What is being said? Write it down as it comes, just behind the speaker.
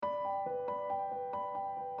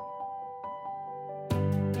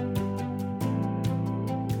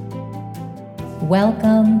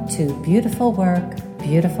Welcome to Beautiful Work,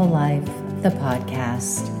 Beautiful Life, the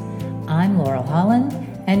podcast. I'm Laurel Holland,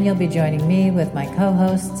 and you'll be joining me with my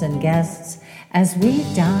co-hosts and guests as we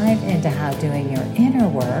dive into how doing your inner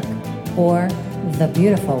work, or the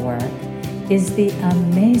beautiful work, is the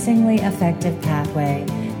amazingly effective pathway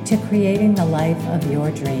to creating the life of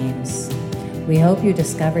your dreams. We hope you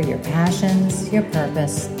discover your passions, your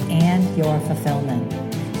purpose, and your fulfillment.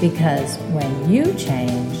 Because when you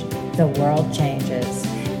change, the world changes.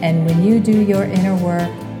 And when you do your inner work,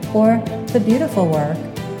 or the beautiful work,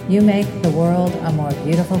 you make the world a more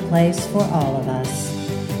beautiful place for all of us.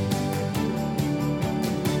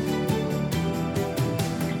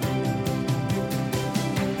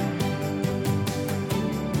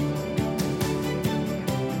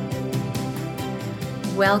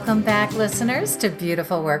 Welcome back, listeners, to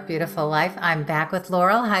Beautiful Work, Beautiful Life. I'm back with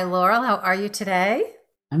Laurel. Hi, Laurel. How are you today?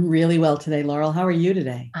 I'm really well today, Laurel. How are you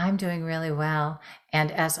today? I'm doing really well.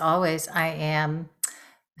 And as always, I am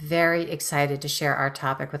very excited to share our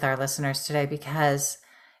topic with our listeners today, because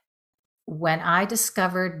when I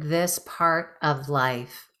discovered this part of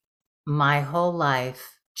life, my whole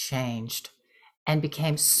life changed and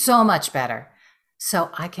became so much better.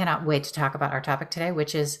 So I cannot wait to talk about our topic today,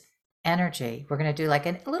 which is energy. We're going to do like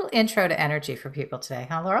a little intro to energy for people today,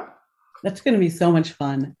 huh, Laurel? That's going to be so much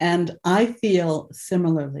fun. And I feel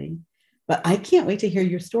similarly, but I can't wait to hear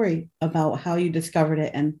your story about how you discovered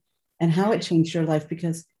it and how it changed your life,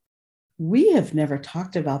 because we have never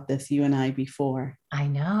talked about this, you and I, before. I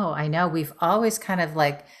know. We've always kind of,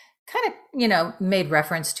 made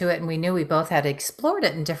reference to it, and we knew we both had explored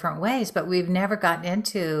it in different ways, but we've never gotten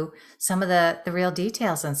into some of the real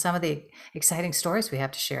details and some of the exciting stories we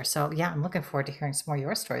have to share. So yeah, I'm looking forward to hearing some more of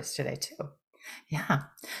your stories today too. Yeah.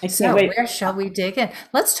 So where shall we dig in?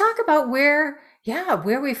 Let's talk about where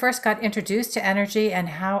we first got introduced to energy and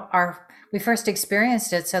how we first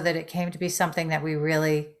experienced it, so that it came to be something that we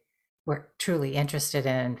really were truly interested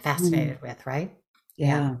in and fascinated with, right?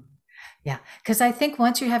 Yeah. Yeah. Because I think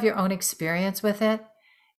once you have your own experience with it,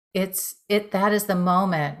 that is the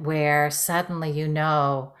moment where suddenly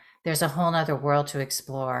there's a whole nother world to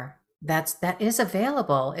explore. That is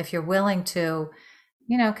available if you're willing to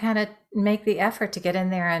kind of make the effort to get in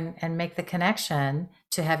there and make the connection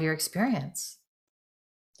to have your experience.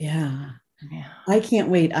 Yeah. I can't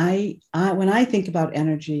wait. I when I think about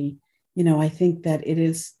energy, I think that it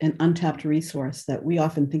is an untapped resource, that we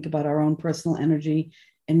often think about our own personal energy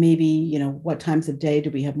and maybe, what times of day do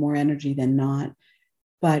we have more energy than not.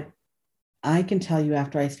 But I can tell you,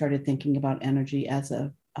 after I started thinking about energy as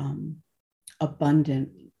a abundant,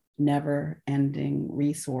 never-ending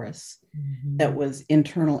resource that was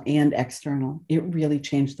internal and external, it really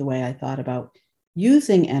changed the way I thought about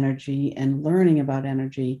using energy and learning about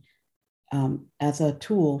energy as a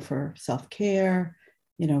tool for self-care,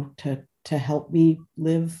 to help me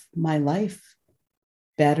live my life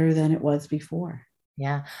better than it was before.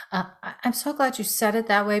 Yeah. I'm so glad you said it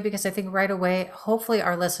that way, because I think right away, hopefully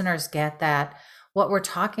our listeners get that what we're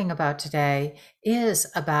talking about today is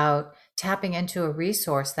about tapping into a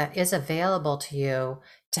resource that is available to you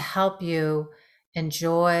to help you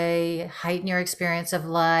enjoy, heighten your experience of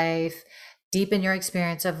life, deepen your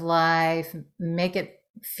experience of life, make it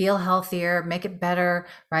feel healthier, make it better,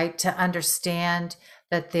 right? To understand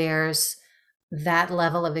that there's that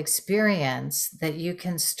level of experience that you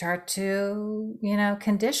can start to,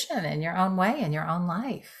 condition in your own way, in your own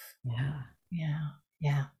life.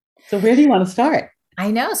 Yeah. So where do you want to start?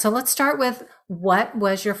 I know. So let's start with, what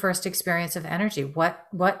was your first experience of energy? What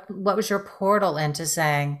was your portal into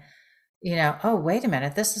saying, oh, wait a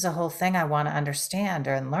minute, this is a whole thing I want to understand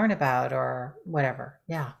or learn about or whatever.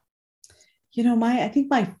 Yeah. I think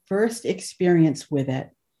my first experience with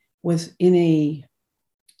it was in a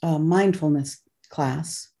mindfulness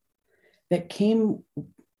class that came,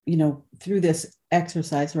 through this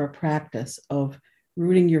exercise or a practice of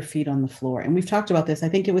rooting your feet on the floor. And we've talked about this. I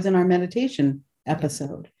think it was in our meditation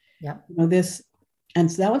episode. Yeah.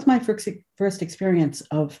 And so that was my first experience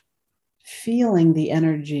of feeling the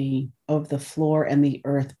energy of the floor and the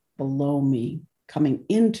earth below me coming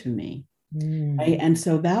into me. Right? And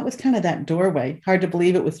so that was kind of that doorway. Hard to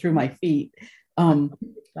believe it was through my feet. I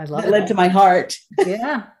love that led to my heart.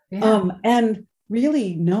 Yeah. And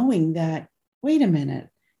really knowing that, wait a minute,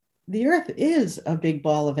 the earth is a big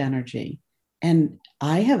ball of energy, and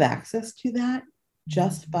I have access to that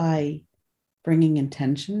just by bringing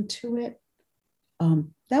intention to it.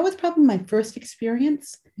 That was probably my first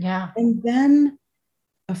experience. Yeah. And then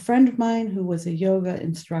a friend of mine who was a yoga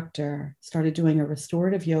instructor started doing a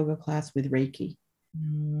restorative yoga class with Reiki.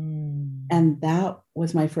 And that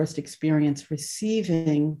was my first experience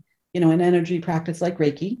receiving an energy practice like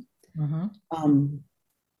Reiki. Mm-hmm.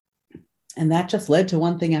 And that just led to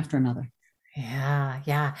one thing after another. Yeah,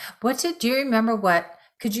 yeah. Do you remember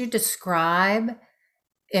could you describe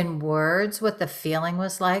in words what the feeling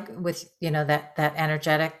was like with, that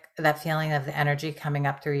energetic, that feeling of the energy coming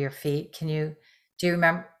up through your feet? Do you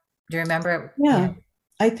remember, it? Yeah,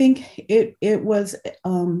 I think it was,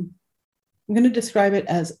 I'm going to describe it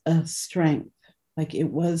as a strength. Like it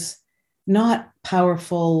was not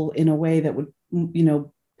powerful in a way that would,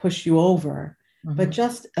 push you over, but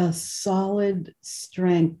just a solid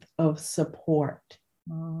strength of support.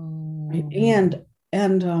 Right?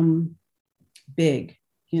 And big.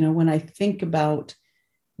 When I think about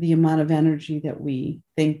the amount of energy that we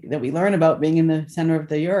learn about being in the center of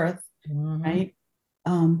the earth, right?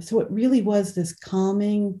 So it really was this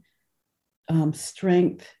calming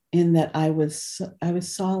strength in that I was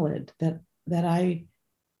solid, that I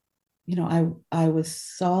was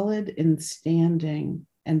solid in standing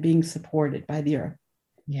and being supported by the earth.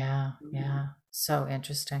 Yeah, yeah. So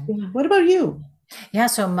interesting. Yeah. What about you? Yeah,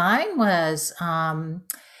 so mine was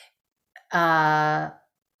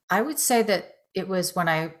I would say that it was when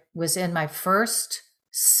I was in my first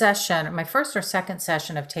or second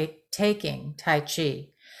session of taking Tai Chi.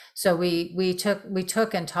 So we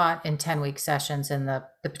took and taught in 10-week sessions in the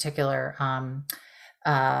particular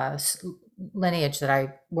lineage that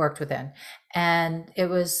I worked within. And it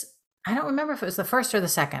was, I don't remember if it was the first or the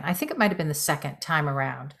second. I think it might have been the second time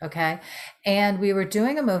around. Okay. And we were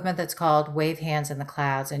doing a movement that's called wave hands in the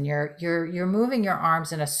clouds. And you're moving your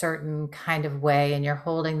arms in a certain kind of way, and you're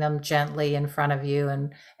holding them gently in front of you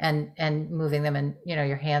and moving them. And,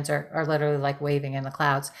 your hands are literally like waving in the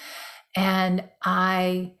clouds. And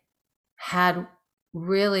I had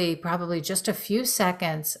really probably just a few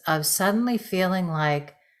seconds of suddenly feeling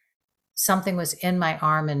like something was in my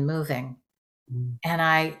arm and moving. And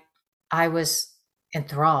I was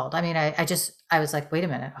enthralled. I mean, I was like, wait a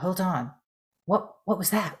minute, hold on. What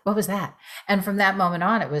was that? What was that? And from that moment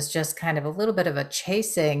on, it was just kind of a little bit of a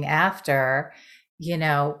chasing after,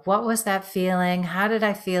 what was that feeling? How did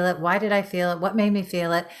I feel it? Why did I feel it? What made me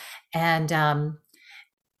feel it? And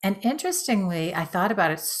interestingly, I thought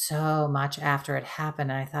about it so much after it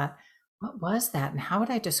happened. And I thought, what was that? And how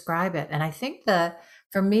would I describe it? And I think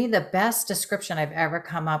for me, the best description I've ever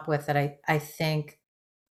come up with that I think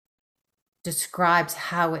describes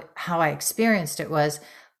how I experienced it was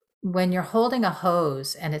when you're holding a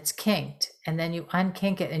hose and it's kinked, and then you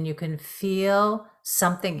unkink it and you can feel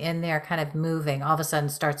something in there kind of moving, all of a sudden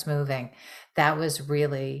starts moving. That was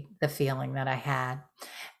really the feeling that I had.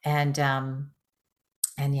 And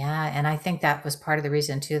yeah, and I think that was part of the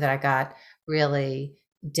reason too that I got really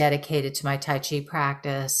dedicated to my Tai Chi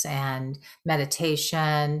practice and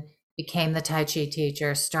meditation, became the Tai Chi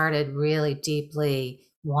teacher, started really deeply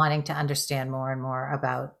wanting to understand more and more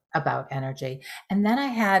about energy. And then I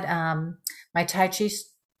had my Tai Chi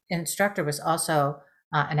instructor was also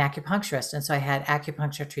an acupuncturist, and so I had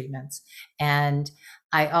acupuncture treatments. And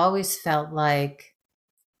I always felt like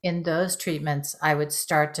in those treatments, I would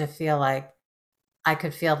start to feel like I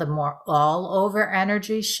could feel the more all over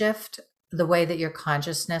energy shift, the way that your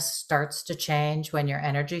consciousness starts to change when your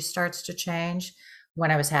energy starts to change,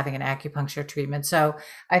 when I was having an acupuncture treatment. So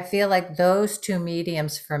I feel like those two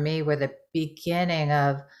mediums for me were the beginning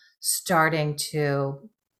of starting to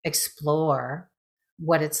explore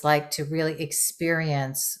what it's like to really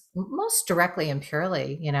experience most directly and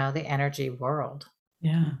purely, the energy world.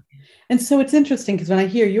 Yeah. And so it's interesting because when I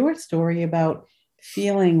hear your story about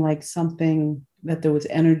feeling like something, that there was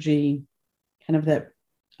energy, kind of that,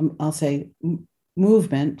 I'll say,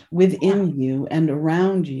 movement within you and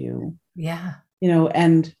around you. Yeah.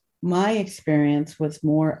 And my experience was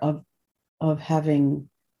more of having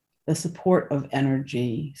the support of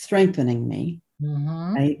energy strengthening me,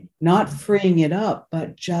 right? Not freeing it up,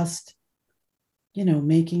 but just,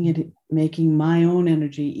 making my own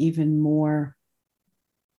energy even more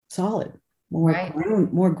solid,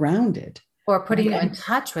 more grounded. Or putting you in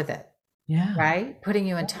touch with it. Yeah. Right? Putting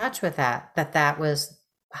you in touch with that was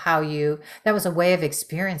that was a way of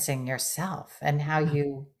experiencing yourself and how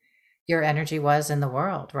your energy was in the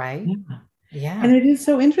world, right? Yeah. Yeah. And it is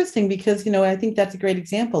so interesting because, I think that's a great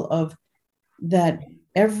example of that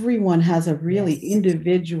everyone has a really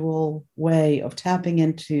individual way of tapping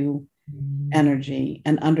into energy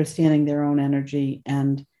and understanding their own energy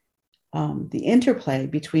and the interplay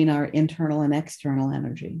between our internal and external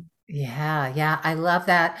energy. Yeah, yeah. I love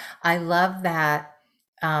that. I love that.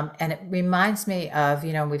 And it reminds me of,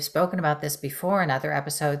 we've spoken about this before in other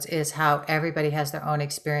episodes, is how everybody has their own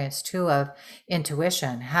experience too of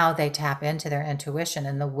intuition, how they tap into their intuition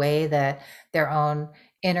and the way that their own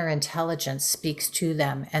inner intelligence speaks to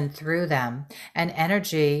them and through them. And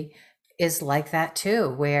energy is like that too,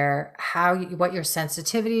 where what your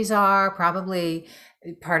sensitivities are, probably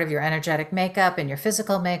part of your energetic makeup and your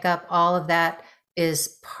physical makeup, all of that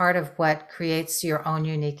is part of what creates your own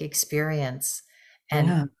unique experience.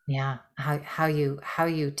 And yeah, how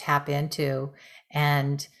you tap into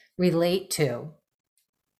and relate to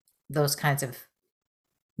those kinds of,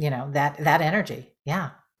 that energy.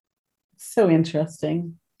 Yeah. So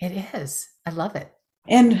interesting. It is. I love it.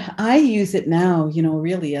 And I use it now,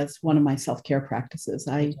 really as one of my self-care practices.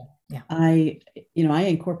 Yeah. I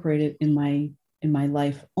incorporate it in my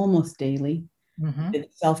life almost daily.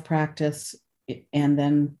 It's self-practice, and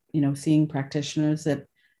then, seeing practitioners that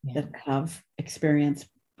have experience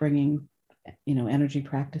bringing, energy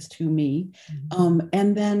practice to me.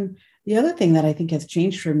 And then the other thing that I think has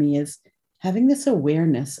changed for me is having this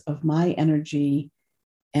awareness of my energy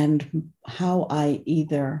and how I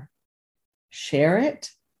either share it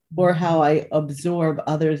or how I absorb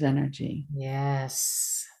others' energy.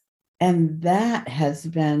 Yes. And that has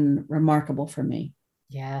been remarkable for me.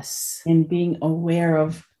 Yes. In being aware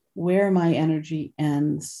of where my energy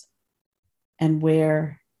ends and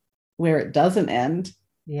where it doesn't end.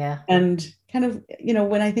 Yeah. And kind of,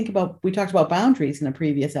 when I think about, we talked about boundaries in a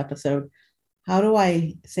previous episode, how do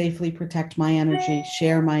I safely protect my energy,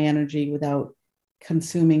 share my energy without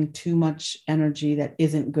consuming too much energy that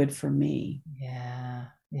isn't good for me? Yeah.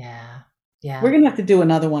 Yeah. Yeah. We're going to have to do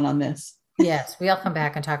another one on this. Yes, we'll come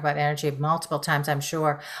back and talk about energy multiple times, I'm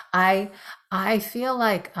sure. I feel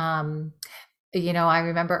like I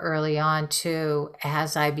remember early on too,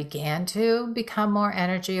 as I began to become more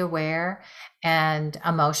energy aware and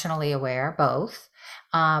emotionally aware, both,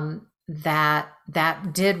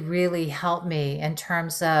 that did really help me in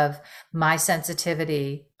terms of my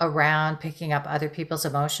sensitivity around picking up other people's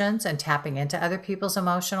emotions and tapping into other people's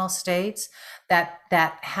emotional states.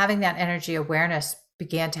 That having that energy awareness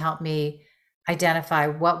began to help me identify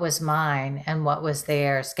what was mine and what was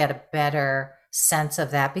theirs, get a better sense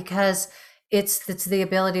of that, because it's the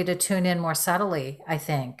ability to tune in more subtly, I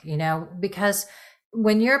think, because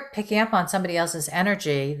when you're picking up on somebody else's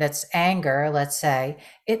energy, that's anger, let's say,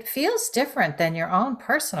 it feels different than your own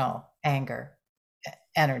personal anger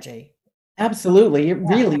energy. Absolutely. It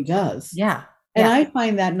really does. Yeah. And I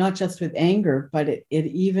find that not just with anger, but it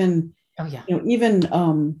even,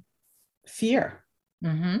 even fear,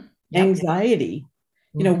 anxiety.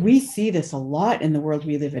 We see this a lot in the world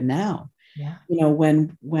we live in now. Yeah.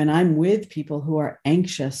 When I'm with people who are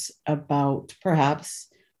anxious about perhaps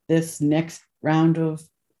this next round of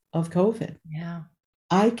COVID,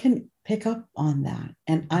 I can pick up on that,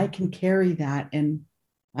 and I can carry that, and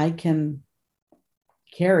I can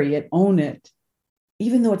carry it, own it,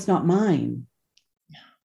 even though it's not mine.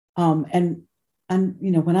 And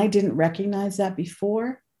when I didn't recognize that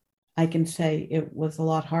before, I can say it was a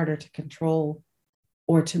lot harder to control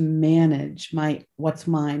or to manage what's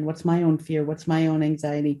mine, what's my own fear, what's my own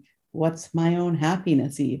anxiety, what's my own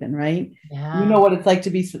happiness even, right? Yeah. You know what it's like to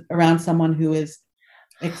be around someone who is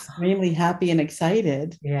extremely happy and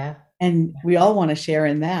excited. Yeah. And we all want to share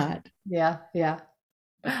in that. Yeah. Yeah.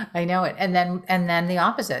 I know it. And then the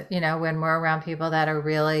opposite, when we're around people that are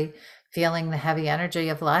really feeling the heavy energy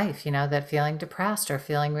of life, that feeling depressed or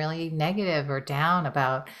feeling really negative or down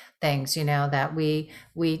about things, that we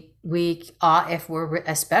if we're,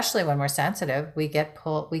 especially when we're sensitive, we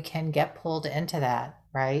can get pulled into that,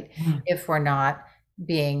 right? If we're not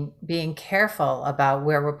being careful about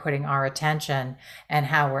where we're putting our attention and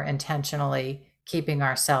how we're intentionally keeping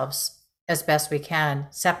ourselves as best we can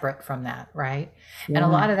separate from that, right? And a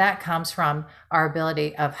lot of that comes from our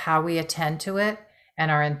ability of how we attend to it and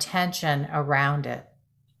our intention around it.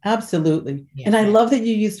 Absolutely. And I love that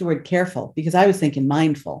you used the word careful, because I was thinking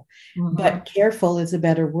mindful, but careful is a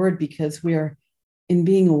better word, because in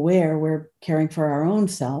being aware, we're caring for our own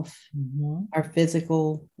self, our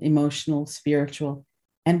physical, emotional, spiritual,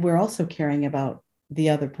 and we're also caring about the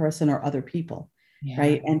other person or other people,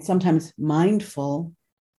 right? And sometimes mindful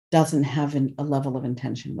doesn't have a level of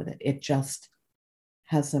intention with it. It just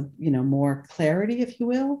has a, more clarity, if you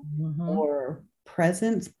will, or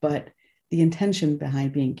presence, but the intention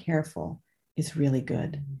behind being careful is really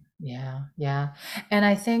good. Yeah. Yeah. And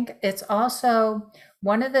I think it's also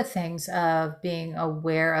one of the things of being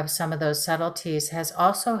aware of some of those subtleties has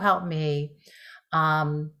also helped me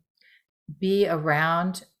be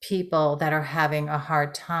around people that are having a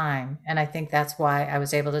hard time. And I think that's why I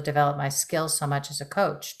was able to develop my skills so much as a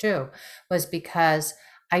coach too, was because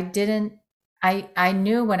I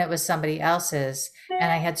knew when it was somebody else's,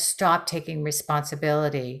 and I had stopped taking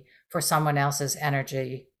responsibility for someone else's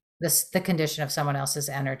energy the condition of someone else's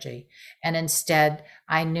energy. And instead,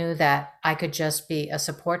 I knew that I could just be a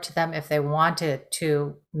support to them if they wanted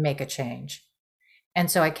to make a change. And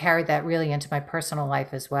so I carried that really into my personal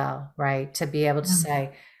life as well, right? To be able to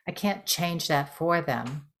say, I can't change that for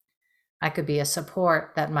them. I could be a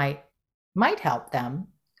support that might help them,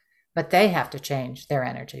 but they have to change their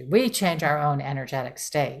energy. We change our own energetic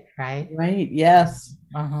state, right? Right. Yes.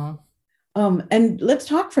 Uh-huh. And let's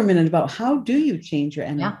talk for a minute about how do you change your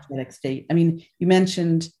energetic state? I mean, you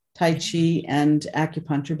mentioned Tai Chi and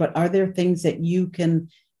acupuncture, but are there things that you can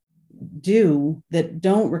do that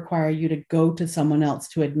don't require you to go to someone else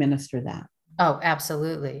to administer that? Oh,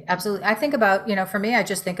 absolutely. Absolutely. I think about, for me, I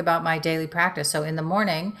just think about my daily practice. So in the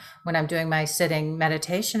morning, when I'm doing my sitting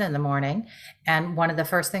meditation in the morning, and one of the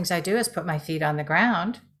first things I do is put my feet on the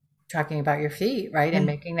ground, talking about your feet, right? And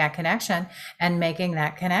making that connection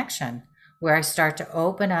where I start to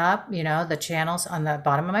open up, the channels on the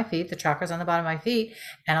bottom of my feet, the chakras on the bottom of my feet,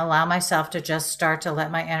 and allow myself to just start to let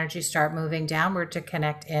my energy start moving downward to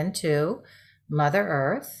connect into Mother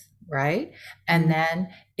Earth, right? And then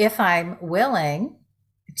if I'm willing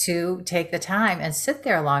to take the time and sit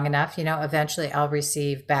there long enough, eventually I'll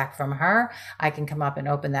receive back from her. I can come up and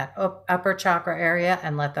open that upper chakra area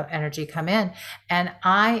and let the energy come in. And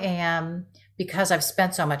because I've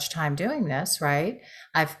spent so much time doing this, right?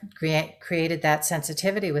 I've created that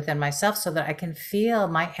sensitivity within myself so that I can feel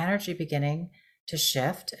my energy beginning to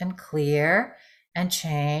shift and clear and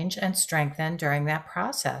change and strengthen during that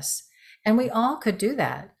process. And we all could do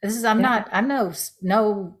that. I'm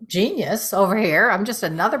no genius over here. I'm just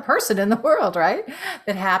another person in the world, right?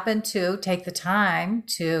 That happened to take the time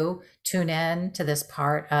to tune in to this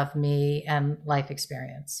part of me and life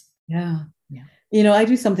experience. Yeah. I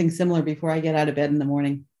do something similar before I get out of bed in the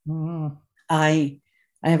morning. I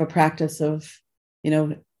have a practice of,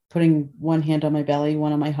 putting one hand on my belly,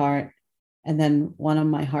 one on my heart, and then one on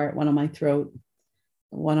my heart, one on my throat,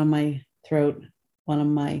 one on my throat, one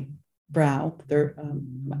on my brow,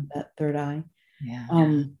 that third eye.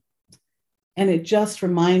 And it just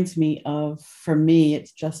reminds me of, for me,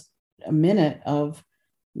 it's just a minute of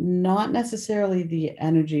not necessarily the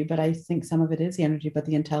energy, but I think some of it is the energy, but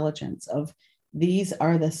the intelligence of these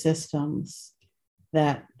are the systems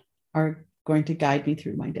that are going to guide me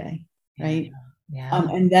through my day. Right.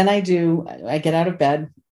 And then I get out of bed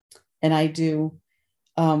and I do,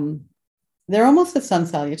 they're almost a sun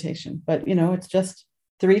salutation, but it's just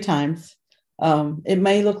 3 times. It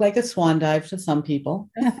may look like a swan dive to some people.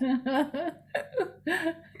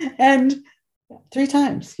 And 3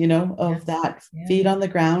 times, of that, feet on the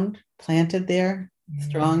ground, planted there,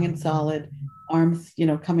 strong and solid, arms,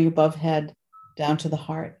 coming above head, down to the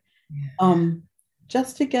heart,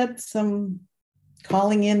 just to get some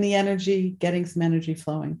calling in the energy, getting some energy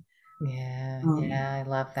flowing. I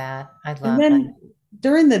love that. And then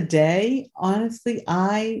during the day, honestly,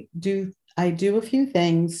 I do a few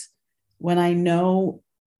things when I know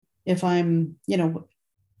if I'm,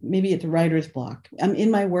 maybe at the writer's block, I'm in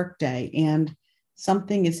my work day and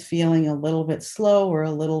something is feeling a little bit slow or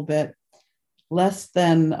a little bit less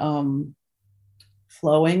than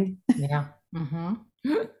flowing.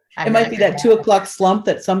 It might be that 2 o'clock slump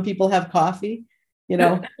that some people have coffee.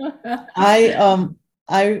 I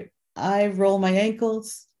roll my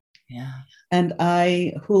ankles, and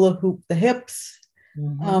I hula hoop the hips,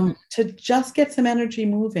 to just get some energy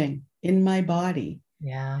moving in my body.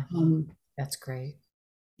 That's great.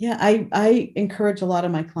 I encourage a lot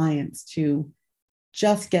of my clients to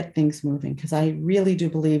just get things moving, because I really do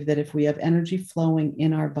believe that if we have energy flowing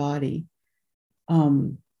in our body,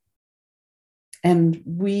 and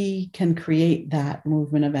we can create that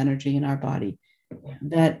movement of energy in our body,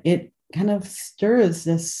 that it kind of stirs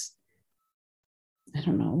this, I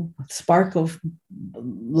don't know, spark of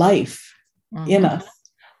life in us.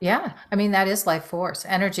 Yeah. I mean, that is life force.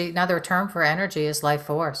 Energy, another term for energy is life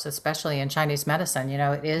force, especially in Chinese medicine.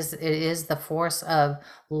 It is the force of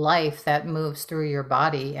life that moves through your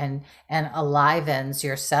body and enlivens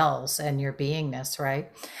your cells and your beingness,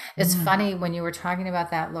 right? It's funny when you were talking about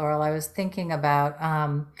that, Laurel, I was thinking about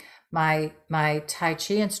my Tai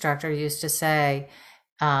Chi instructor used to say,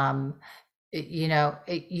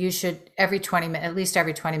 you should at least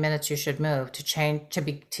every 20 minutes you should move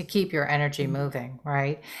to keep your energy moving,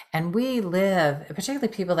 right? And we live, particularly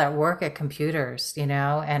people that work at computers,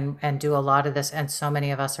 and do a lot of this, and so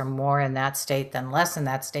many of us are more in that state than less in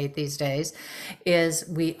that state these days, is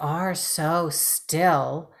we are so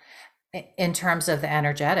still in terms of the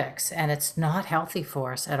energetics, and it's not healthy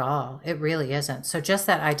for us at all. It really isn't. So just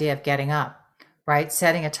that idea of getting up, right?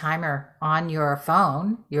 Setting a timer on your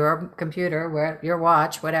phone, your computer, your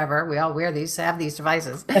watch, whatever. We all wear these, have these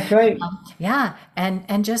devices. That's right. Yeah,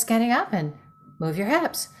 and just getting up and move your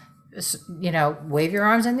hips. Wave your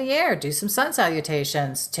arms in the air, do some sun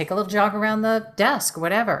salutations, take a little jog around the desk,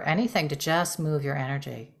 whatever, anything to just move your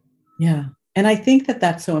energy. Yeah. And I think that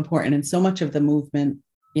that's so important. And so much of the movement,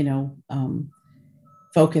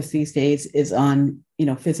 focus these days is on,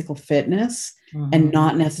 physical fitness and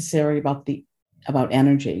not necessarily about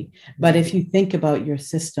energy. But if you think about your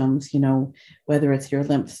systems, whether it's your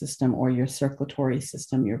lymph system or your circulatory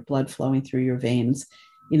system, your blood flowing through your veins,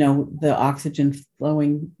 the oxygen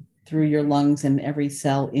flowing through your lungs and every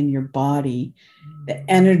cell in your body, the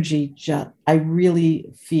energy I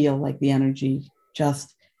really feel like the energy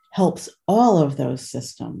just helps all of those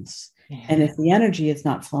systems. Yeah. And if the energy is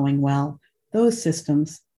not flowing well, those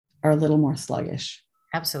systems are a little more sluggish.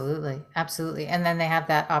 Absolutely. Absolutely. And then they have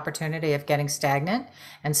that opportunity of getting stagnant,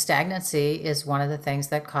 and stagnancy is one of the things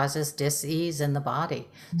that causes dis-ease in the body.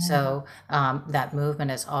 Yeah. So that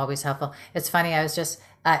movement is always helpful. It's funny.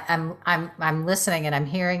 I'm listening and I'm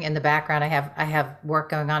hearing in the background, I have work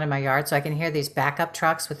going on in my yard, so I can hear these backup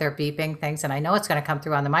trucks with their beeping things, and I know it's going to come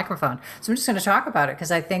through on the microphone. So I'm just going to talk about it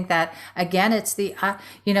because I think that, again, it's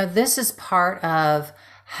this is part of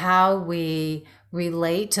how we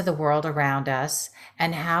relate to the world around us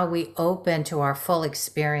and how we open to our full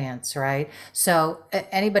experience, right? So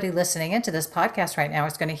anybody listening into this podcast right now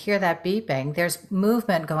is going to hear that beeping. There's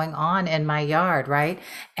movement going on in my yard, right?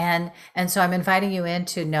 And so I'm inviting you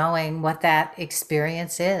into knowing what that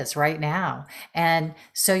experience is right now. And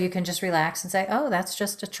so you can just relax and say, oh, that's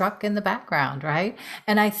just a truck in the background, right?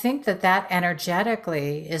 And I think that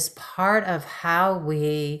energetically is part of how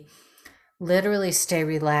we literally stay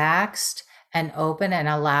relaxed and open and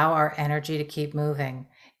allow our energy to keep moving,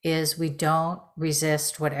 is we don't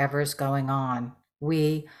resist whatever's going on.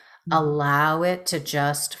 We allow it to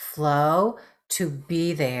just flow, to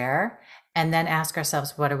be there, and then ask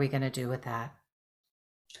ourselves, what are we going to do with that?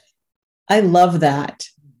 I love that.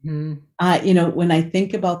 Mm-hmm. When I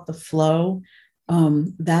think about the flow,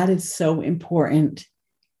 that is so important.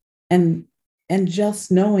 And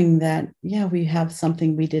just knowing that, we have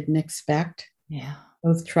something we didn't expect. Yeah.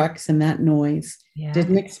 Those trucks and that noise. Yeah.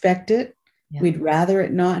 Didn't expect it. Yeah. We'd rather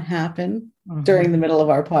it not happen during the middle of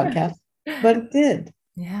our podcast, but it did.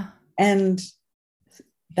 Yeah. And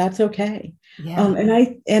that's okay. Yeah.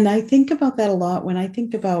 And I think about that a lot when I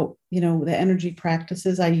think about, the energy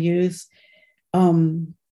practices I use.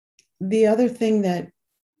 The other thing that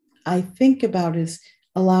I think about is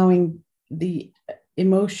allowing the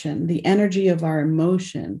emotion, the energy of our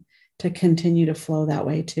emotion, to continue to flow that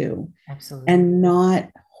way too. Absolutely. And not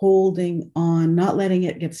holding on, not letting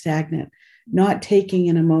it get stagnant, not taking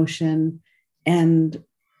an emotion and,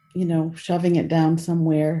 shoving it down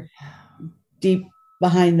somewhere deep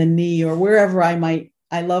behind the knee or wherever I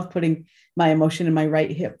love putting my emotion in my right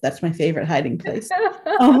hip. That's my favorite hiding place.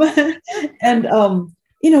 And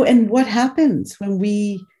what happens when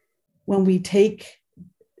we take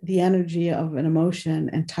the energy of an emotion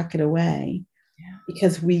and tuck it away,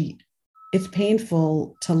 because it's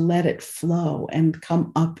painful to let it flow and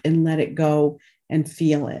come up and let it go and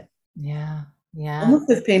feel it. Yeah. Yeah. Almost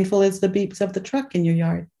as painful as the beeps of the truck in your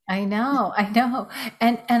yard. I know.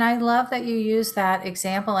 And I love that you use that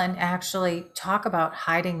example and actually talk about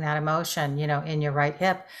hiding that emotion, in your right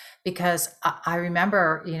hip, because I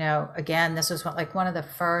remember, again, this was one of the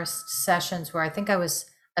first sessions where I think I was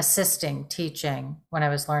assisting teaching when I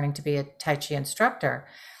was learning to be a Tai Chi instructor.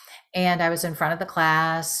 And I was in front of the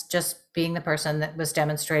class, just being the person that was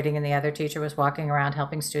demonstrating, and the other teacher was walking around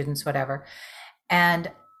helping students, whatever.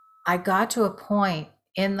 And I got to a point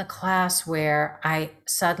in the class where I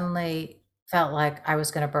suddenly felt like I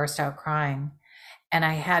was going to burst out crying. And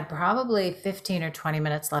I had probably 15 or 20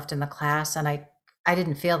 minutes left in the class. And I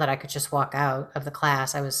didn't feel that I could just walk out of the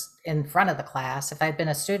class. I was in front of the class. If I'd been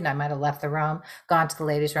a student, I might have left the room, gone to the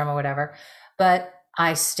ladies' room or whatever. But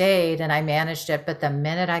I stayed and I managed it. But the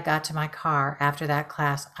minute I got to my car after that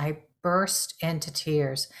class, I burst into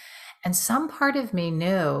tears. And some part of me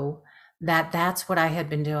knew that that's what I had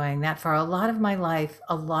been doing, that for a lot of my life,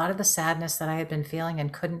 a lot of the sadness that I had been feeling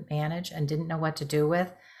and couldn't manage and didn't know what to do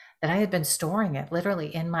with, that I had been storing it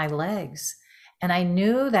literally in my legs. And I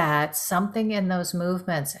knew that something in those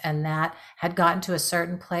movements and that had gotten to a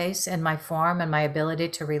certain place in my form and my ability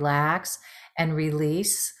to relax and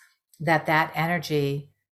release, that energy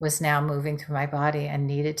was now moving through my body and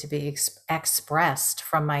needed to be expressed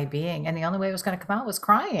from my being. And the only way it was going to come out was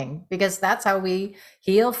crying, because that's how we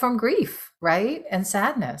heal from grief, right? And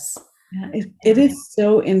sadness. Yeah, it is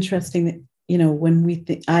so interesting that,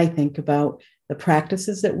 when I think about the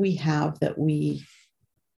practices that we have, that we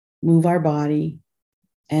move our body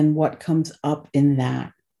and what comes up in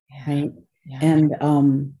that. Yeah. Right. Yeah.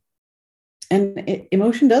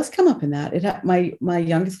 Emotion does come up in that. My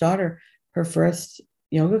youngest daughter, her first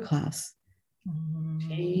yoga class,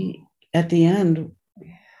 she at the end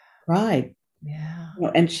cried. Yeah.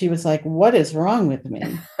 And she was like, what is wrong with me?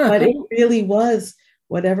 But it really was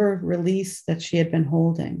whatever release that she had been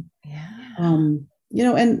holding. Yeah.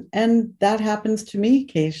 And that happens to me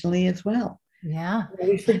occasionally as well. Yeah.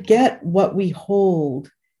 We forget what we hold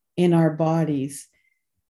in our bodies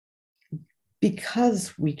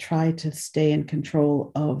because we try to stay in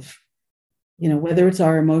control of, whether it's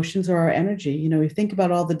our emotions or our energy. You think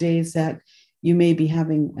about all the days that you may be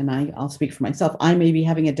having, and I'll speak for myself, I may be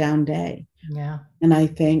having a down day. Yeah. And I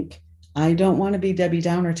think, I don't want to be Debbie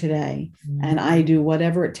Downer today. Mm-hmm. And I do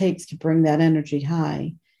whatever it takes to bring that energy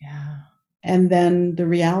high. Yeah. And then the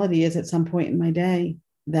reality is, at some point in my day,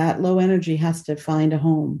 that low energy has to find a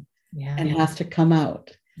home. Yeah. And has to come out.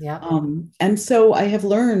 Yeah. And so I have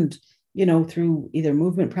learned, through either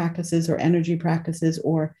movement practices or energy practices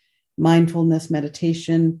or mindfulness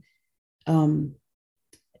meditation, to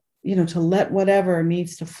let whatever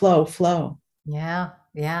needs to flow. Yeah.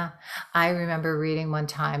 Yeah. I remember reading one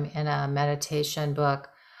time in a meditation book,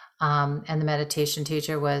 and the meditation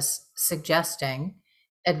teacher was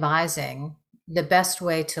advising the best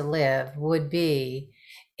way to live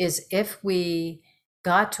is if we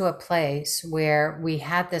got to a place where we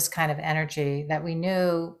had this kind of energy that we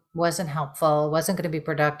knew wasn't helpful, wasn't going to be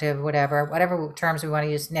productive, whatever terms we want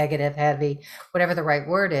to use, negative, heavy, whatever the right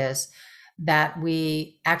word is, that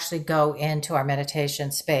we actually go into our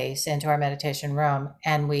meditation space, into our meditation room,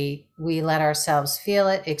 and we let ourselves feel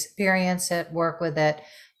it, experience it, work with it,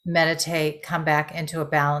 meditate, come back into a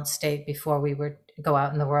balanced state before we would go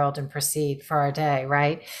out in the world and proceed for our day,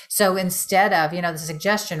 right? So instead of, the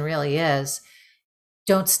suggestion really is,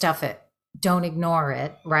 don't stuff it. Don't ignore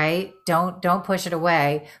it, right? Don't push it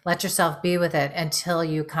away. Let yourself be with it until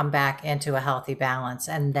you come back into a healthy balance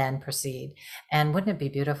and then proceed. And wouldn't it be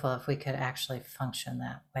beautiful if we could actually function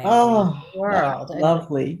that way in the world?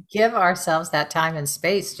 Lovely. Give ourselves that time and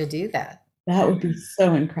space to do that. That would be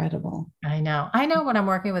so incredible. I know when I'm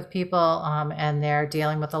working with people and they're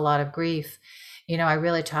dealing with a lot of grief, I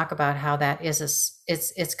really talk about how that is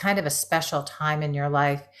it's kind of a special time in your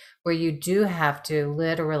life where you do have to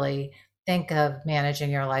literally think of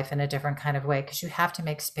managing your life in a different kind of way, because you have to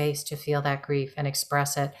make space to feel that grief and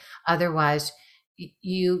express it. Otherwise,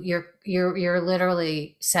 you're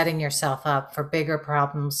literally setting yourself up for bigger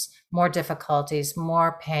problems, more difficulties,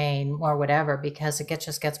 more pain, more whatever, because it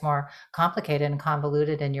just gets more complicated and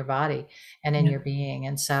convoluted in your body and in your being.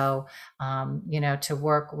 And so, to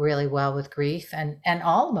work really well with grief and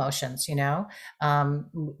all emotions,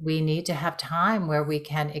 we need to have time where we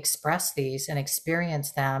can express these and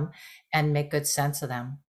experience them and make good sense of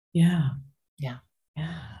them. Yeah. Yeah.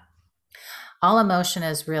 Yeah. All emotion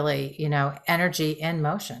is really, energy in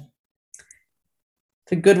motion.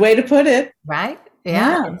 It's a good way to put it. Right?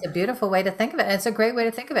 Yeah. It's a beautiful way to think of it. It's a great way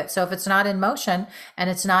to think of it. So if it's not in motion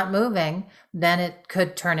and it's not moving, then it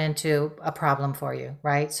could turn into a problem for you,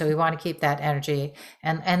 right? So we want to keep that energy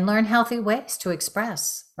and learn healthy ways to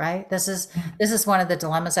express, right? This is one of the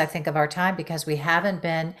dilemmas, I think, of our time, because we haven't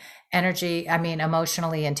been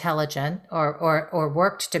emotionally intelligent or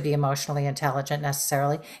worked to be emotionally intelligent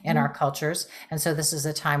necessarily in our cultures. And so this is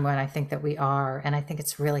a time when I think that we are, and I think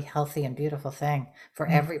it's really healthy and beautiful thing for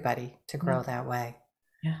everybody to grow that way.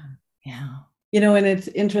 Yeah. Yeah. And it's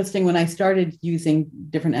interesting, when I started using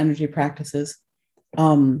different energy practices,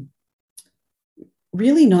 really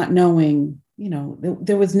not knowing,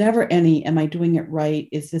 there was never any, am I doing it right?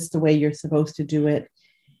 Is this the way you're supposed to do it?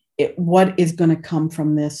 What is going to come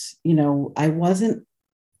from this? I wasn't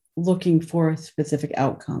looking for a specific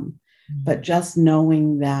outcome, but just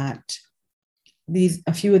knowing that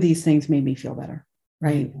a few of these things made me feel better,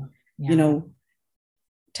 right? Yeah.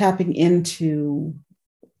 Tapping into,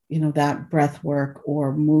 that breath work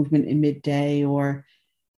or movement in midday, or,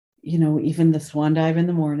 even the swan dive in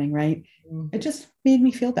the morning, right? It just made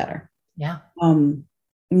me feel better. Yeah.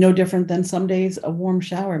 No different than some days a warm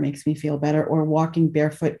shower makes me feel better, or walking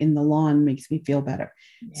barefoot in the lawn makes me feel better.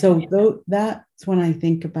 Yeah. So that's when I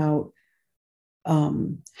think about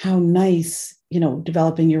how nice,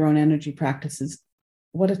 developing your own energy practices,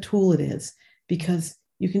 what a tool it is, because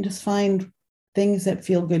you can just find things that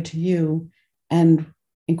feel good to you and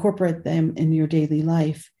incorporate them in your daily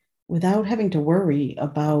life without having to worry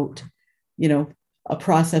about, a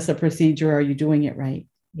process, a procedure. Are you doing it right?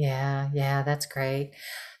 Yeah, that's great.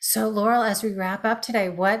 So Laurel, as we wrap up today,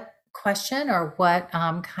 what question or what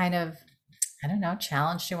kind of I don't know,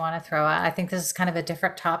 challenge you want to throw out? I think this is kind of a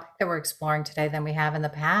different topic that we're exploring today than we have in the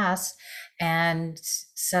past. And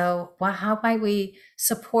so, well, how might we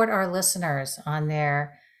support our listeners on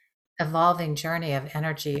their evolving journey of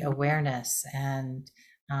energy awareness and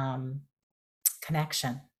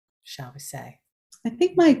connection, shall we say? I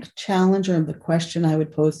think my challenge or the question I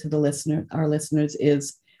would pose to our listeners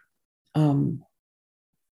is,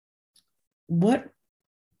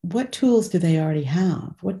 what tools do they already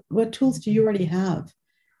have? What tools do you already have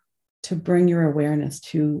to bring your awareness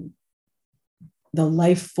to the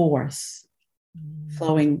life force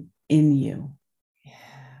flowing in you?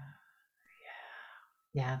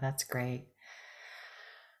 Yeah, that's great.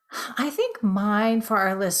 I think mine for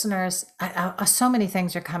our listeners, so many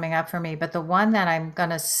things are coming up for me, but the one that I'm going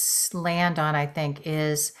to land on, I think,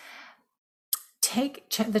 is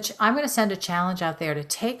I'm going to send a challenge out there to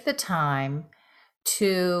take the time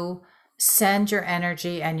to send your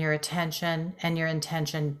energy and your attention and your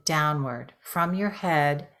intention downward from your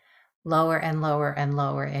head, lower and lower and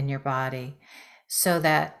lower in your body, so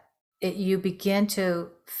that you begin to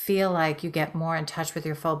feel like you get more in touch with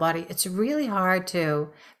your full body. It's really hard to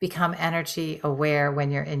become energy aware when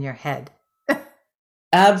you're in your head.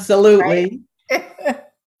 Absolutely.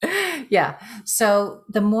 Yeah. So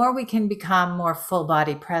the more we can become more full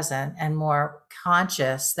body present and more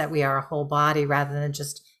conscious that we are a whole body rather than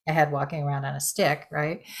just a head walking around on a stick,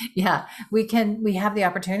 right? Yeah. We have the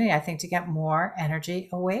opportunity, I think, to get more energy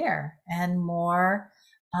aware and more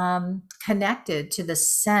connected to the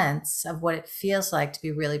sense of what it feels like to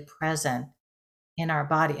be really present in our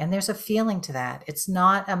body. And there's a feeling to that. It's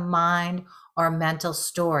not a mind or a mental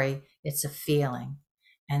story. It's a feeling.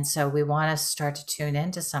 And so we want to start to tune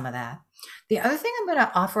into some of that. The other thing I'm going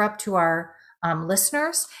to offer up to our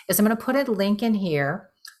listeners is I'm going to put a link in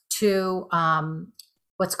here to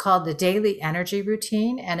what's called the Daily Energy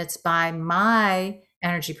Routine. And it's by my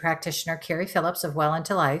energy practitioner, Carrie Phillips of Well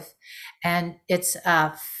Into Life. And it's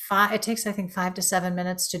it takes, I think, 5 to 7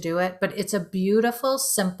 minutes to do it, but it's a beautiful,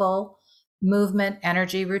 simple movement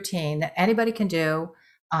energy routine that anybody can do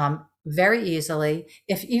very easily.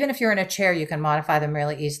 Even if you're in a chair, you can modify them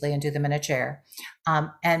really easily and do them in a chair.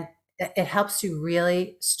 And it helps you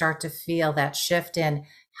really start to feel that shift in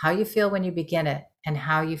how you feel when you begin it and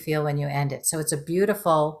how you feel when you end it. So it's a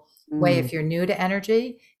beautiful way. If you're new to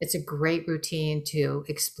energy, it's a great routine to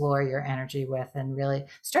explore your energy with and really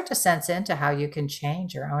start to sense into how you can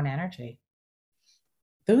change your own energy.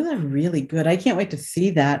 Those are really good. I can't wait to see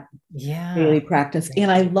that daily practice. Great.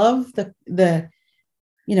 And I love the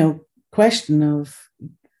question of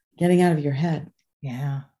getting out of your head.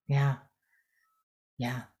 Yeah.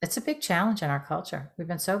 It's a big challenge in our culture. We've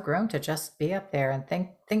been so groomed to just be up there and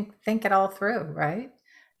think it all through, right?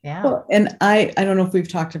 Yeah. Well, and I don't know if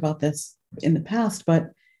we've talked about this in the past, but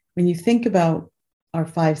when you think about our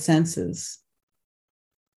 5 senses,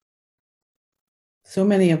 so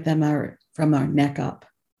many of them are from our neck up.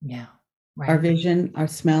 Yeah. Right. Our vision, our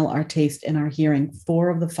smell, our taste, and our hearing. 4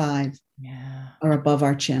 of the 5 are above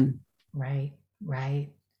our chin. Right.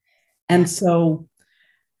 And so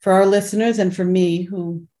for our listeners and for me,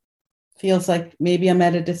 who feels like maybe I'm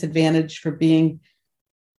at a disadvantage for being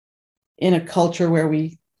in a culture where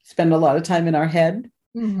we spend a lot of time in our head,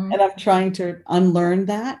 and I'm trying to unlearn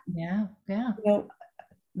that. Yeah.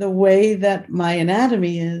 The way that my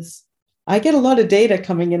anatomy is, I get a lot of data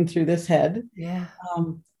coming in through this head. Yeah.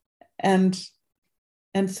 And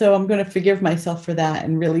so I'm going to forgive myself for that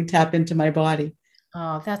and really tap into my body.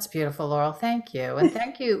 Oh, that's beautiful, Laurel. Thank you. And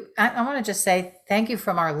thank you. I want to just say thank you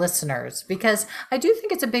from our listeners, because I do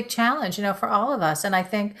think it's a big challenge, for all of us. And I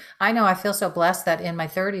feel so blessed that in my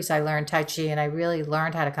 30s, I learned Tai Chi and I really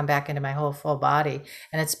learned how to come back into my whole full body.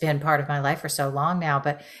 And it's been part of my life for so long now,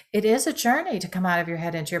 but it is a journey to come out of your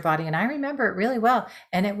head into your body. And I remember it really well.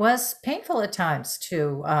 And it was painful at times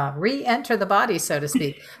to re-enter the body, so to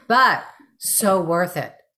speak, but so worth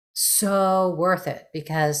it. So worth it,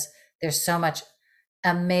 because there's so much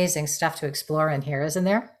amazing stuff to explore in here, isn't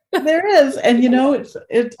there? There is. And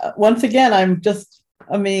it's once again, I'm just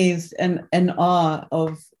amazed and awe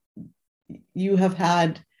of, you have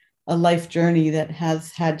had a life journey that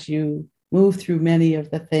has had you move through many of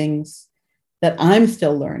the things that I'm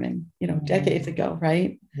still learning, decades ago,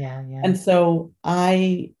 right? Yeah. And so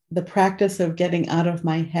the practice of getting out of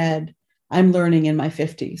my head, I'm learning in my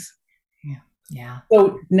 50s. Yeah.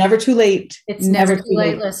 So never too late. It's never too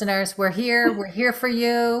late, listeners. We're here. We're here for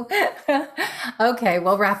you. Okay,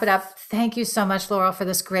 we'll wrap it up. Thank you so much, Laurel, for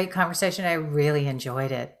this great conversation. I really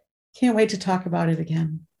enjoyed it. Can't wait to talk about it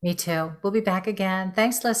again. Me too. We'll be back again.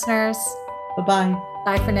 Thanks, listeners. Bye-bye.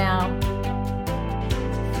 Bye for now.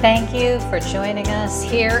 Thank you for joining us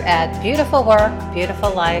here at Beautiful Work,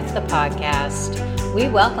 Beautiful Life, the podcast. We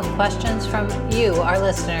welcome questions from you, our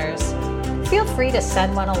listeners. Feel free to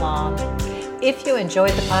send one along. If you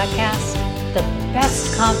enjoyed the podcast, the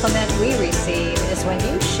best compliment we receive is when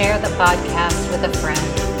you share the podcast with a friend.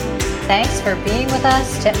 Thanks for being with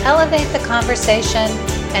us to elevate the conversation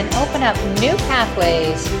and open up new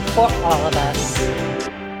pathways for all of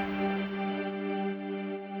us.